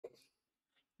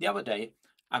The other day,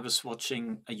 I was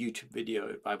watching a YouTube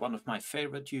video by one of my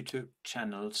favorite YouTube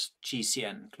channels,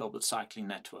 GCN, Global Cycling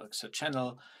Networks, a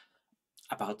channel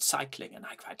about cycling. And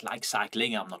I quite like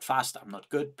cycling. I'm not fast, I'm not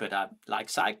good, but I like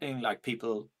cycling, like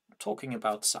people talking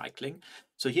about cycling.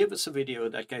 So here was a video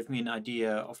that gave me an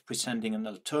idea of presenting an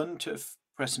alternative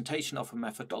presentation of a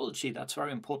methodology that's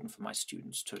very important for my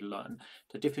students to learn,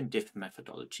 the different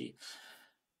methodology.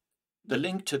 The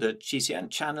link to the GCN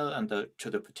channel and to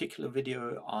the particular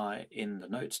video are in the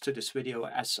notes to this video,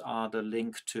 as are the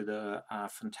link to the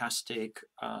fantastic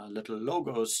little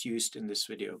logos used in this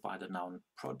video by the Noun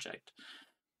project.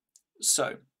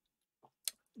 So,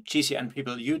 GCN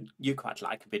people, you quite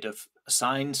like a bit of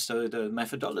science, so the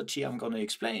methodology I'm going to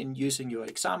explain using your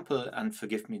example, and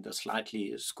forgive me the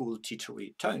slightly school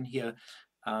teachery tone here,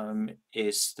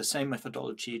 is the same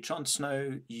methodology John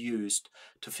Snow used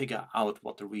to figure out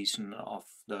what the reason of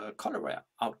the cholera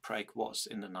outbreak was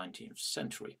in the 19th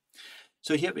century.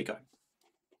 So here we go.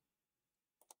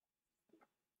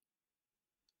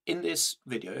 In this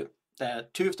video, there are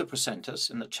two of the presenters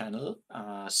in the channel,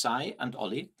 Sai and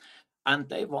Ollie, and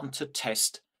they want to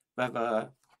test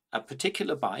whether a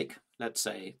particular bike, let's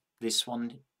say this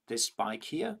one, this bike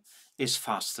here, is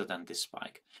faster than this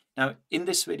bike. Now, in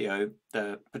this video,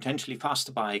 the potentially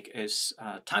faster bike is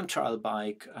a time trial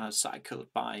bike cycled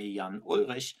by Jan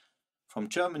Ulrich from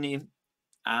Germany.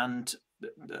 And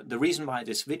the reason why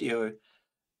this video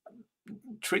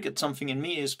triggered something in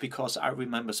me is because I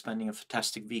remember spending a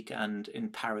fantastic weekend in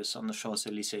Paris on the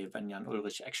Champs-Élysées when Jan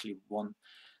Ulrich actually won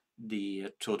the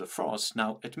Tour de France.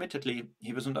 Now, admittedly,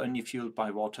 he wasn't only fueled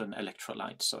by water and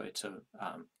electrolytes, so it's a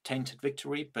tainted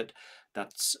victory, but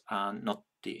that's not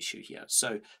the issue here.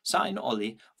 So Sai and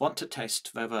Ollie want to test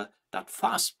whether that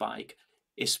fast bike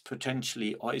is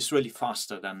potentially, or is really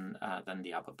faster than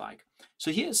the other bike.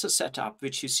 So here's a setup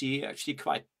which you see actually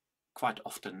quite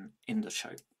often in the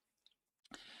show.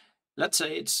 Let's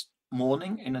say it's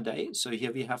morning in a day, so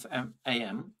here we have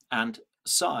AM, and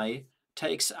Sai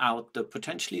takes out the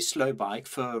potentially slow bike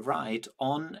for a ride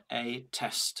on a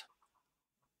test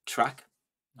track.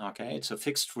 Okay, it's a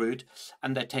fixed route,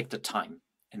 and they take the time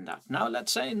in that. Now,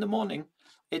 let's say in the morning,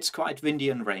 it's quite windy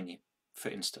and rainy, for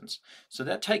instance. So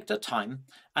they take the time,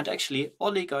 and actually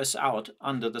Ollie goes out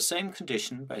under the same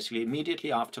condition, basically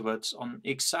immediately afterwards, on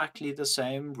exactly the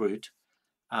same route,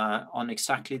 on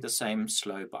exactly the same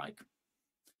slow bike.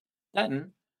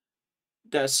 Then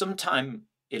there's some time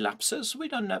elapses. We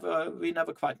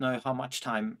never quite know how much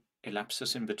time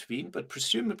elapses in between, but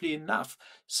presumably enough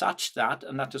such that,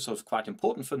 and that is sort of quite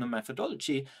important for the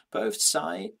methodology, both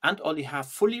Sai and Ollie have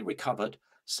fully recovered,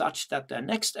 such that their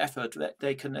next effort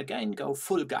they can again go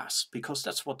full gas, because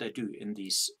that's what they do in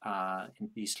these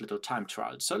little time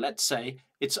trials. So let's say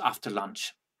it's after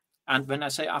lunch, and when I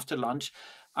say after lunch,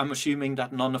 I'm assuming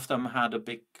that none of them had a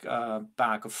big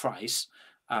bag of fries.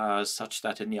 Such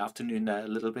that in the afternoon they're a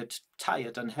little bit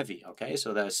tired and heavy, okay?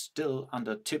 So they're still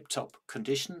under tip-top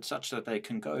condition such that they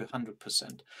can go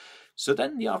 100%. So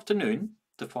then in the afternoon,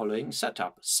 the following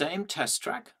setup, same test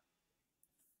track,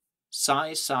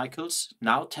 Sai cycles,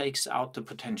 now takes out the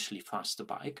potentially faster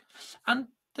bike, and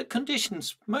the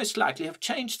conditions most likely have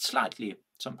changed slightly,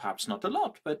 some perhaps not a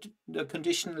lot, but the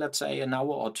condition, let's say an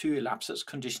hour or two elapses,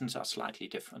 conditions are slightly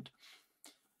different.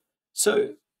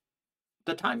 So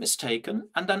the time is taken,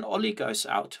 and then Ollie goes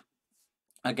out.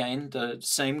 Again, the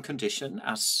same condition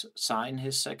as Sai in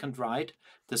his second ride,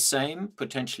 the same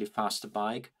potentially faster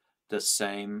bike, the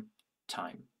same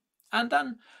time. And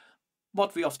then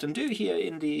what we often do here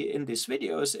in these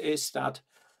videos is that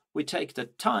we take the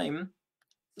time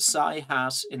Sai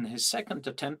has in his second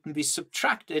attempt and we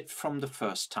subtract it from the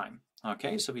first time.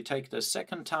 Okay, so we take the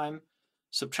second time,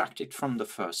 subtract it from the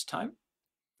first time.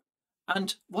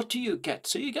 And what do you get?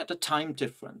 So you get a time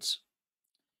difference.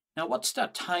 Now, what's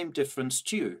that time difference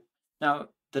due? Now,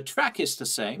 the track is the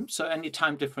same, so any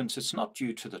time difference is not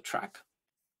due to the track.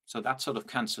 So that sort of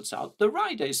cancels out. The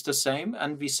rider is the same,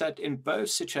 and we said in both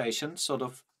situations sort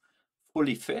of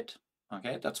fully fit.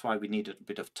 Okay, that's why we needed a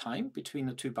bit of time between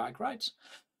the two bike rides.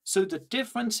 So the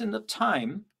difference in the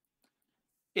time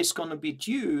is going to be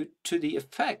due to the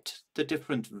effect the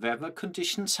different weather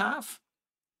conditions have,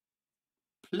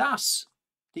 plus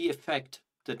the effect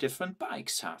the different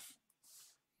bikes have.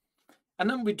 And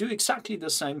then we do exactly the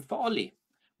same for Ollie.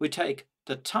 We take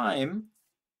the time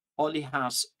Ollie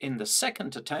has in the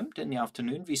second attempt in the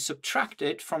afternoon, we subtract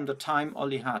it from the time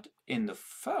Ollie had in the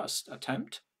first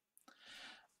attempt.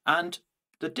 And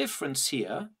the difference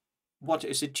here, what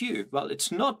is it due? Well,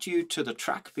 it's not due to the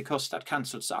track because that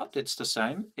cancels out, it's the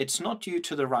same. It's not due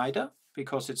to the rider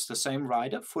because it's the same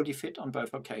rider, fully fit on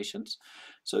both occasions.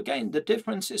 So again, the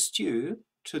difference is due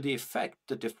to the effect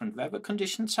the different weather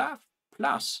conditions have,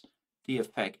 plus the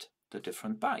effect the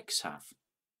different bikes have.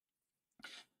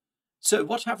 So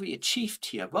what have we achieved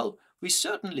here? Well, we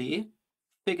certainly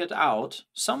figured out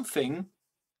something,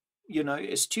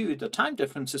 is due, the time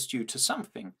difference is due to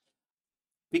something.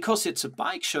 Because it's a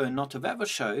bike show and not a weather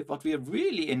show, what we are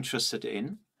really interested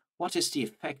in, what is the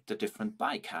effect the different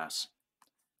bike has?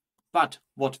 But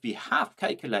what we have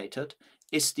calculated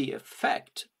is the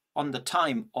effect on the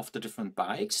time of the different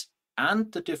bikes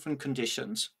and the different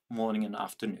conditions, morning and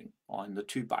afternoon, or in the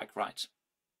two bike rides.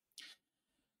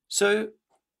 So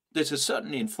this is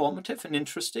certainly informative and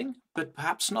interesting, but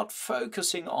perhaps not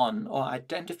focusing on or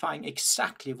identifying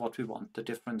exactly what we want, the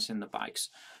difference in the bikes.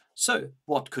 So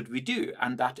what could we do?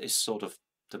 And that is sort of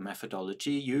the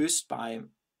methodology used by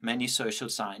many social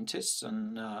scientists,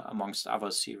 and amongst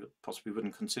others, he possibly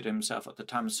wouldn't consider himself at the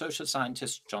time a social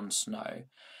scientist, John Snow,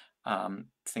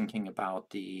 thinking about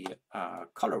the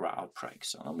cholera outbreak.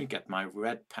 So let me get my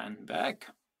red pen back.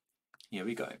 Here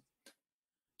we go.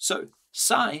 So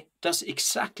psi does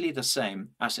exactly the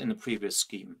same as in the previous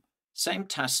scheme. Same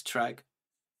test track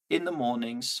in the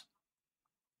mornings,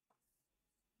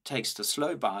 takes the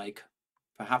slow bike,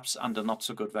 perhaps under not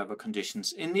so good weather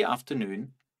conditions. In the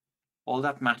afternoon, all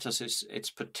that matters is it's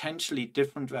potentially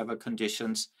different weather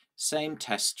conditions, same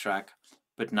test track,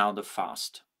 but now the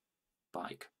fast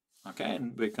bike. Okay,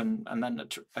 and then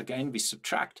again we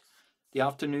subtract the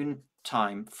afternoon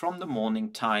time from the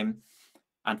morning time.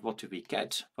 And what do we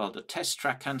get? Well, the test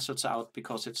track cancels out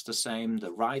because it's the same.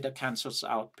 The rider cancels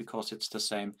out because it's the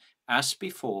same. As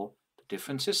before, the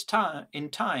difference in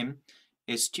time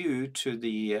is due to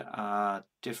the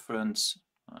difference,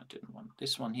 I didn't want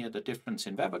this one here, the difference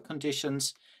in weather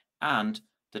conditions and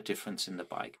the difference in the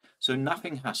bike. So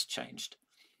nothing has changed.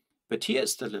 But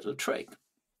here's the little trick.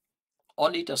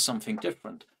 Ollie does something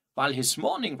different. While his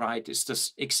morning ride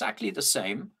is exactly the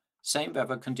same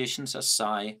weather conditions as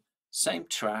Psi, same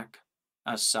track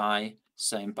as Psi,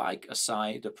 same bike as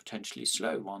Psi, the potentially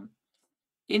slow one.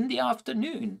 In the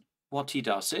afternoon, what he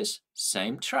does is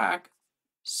same track,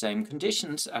 same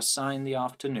conditions as Psi in the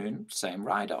afternoon, same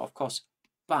rider, of course,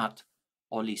 but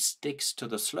Ollie sticks to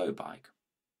the slow bike.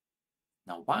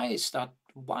 Now, why is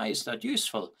that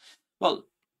useful? Well,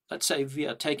 let's say we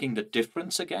are taking the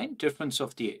difference again, difference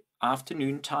of the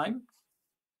afternoon time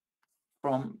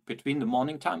from between the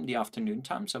morning time and the afternoon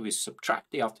time. So we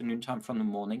subtract the afternoon time from the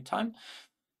morning time.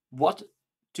 What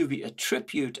do we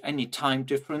attribute any time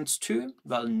difference to?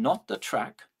 Well, not the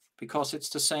track, because it's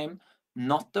the same,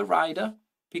 not the rider,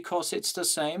 because it's the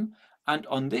same, and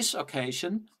on this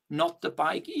occasion, not the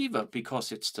bike either,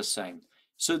 because it's the same.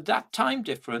 So that time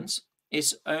difference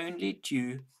is only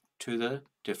due to the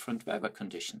different weather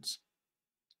conditions.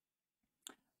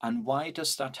 And why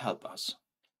does that help us?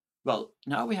 Well,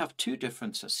 now we have two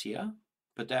differences here,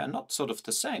 but they are not sort of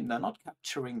the same. They're not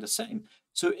capturing the same.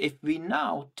 So if we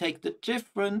now take the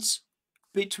difference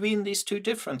between these two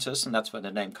differences, and that's where the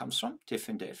name comes from, diff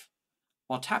in diff,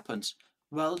 what happens?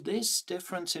 Well, this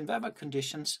difference in weather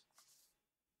conditions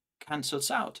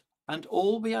cancels out. And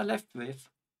all we are left with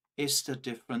is the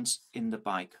difference in the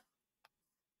bike.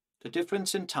 The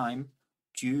difference in time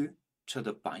due to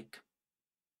the bike.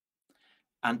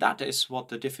 And that is what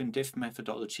the diff in diff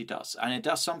methodology does. And it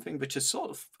does something which is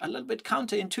sort of a little bit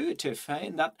counterintuitive.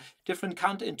 And that different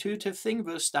counterintuitive thing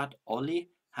was that Ollie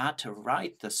had to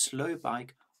ride the slow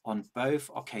bike on both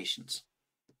occasions.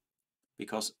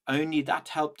 Because only that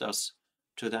helped us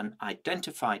to then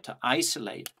identify, to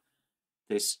isolate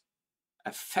this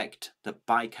effect the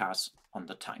bike has on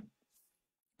the time.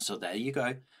 So there you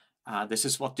go. This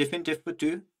is what diff in diff would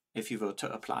do if you were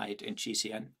to apply it in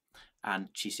GCN.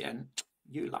 And GCN,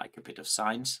 you like a bit of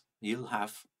science, you'll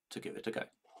have to give it a go.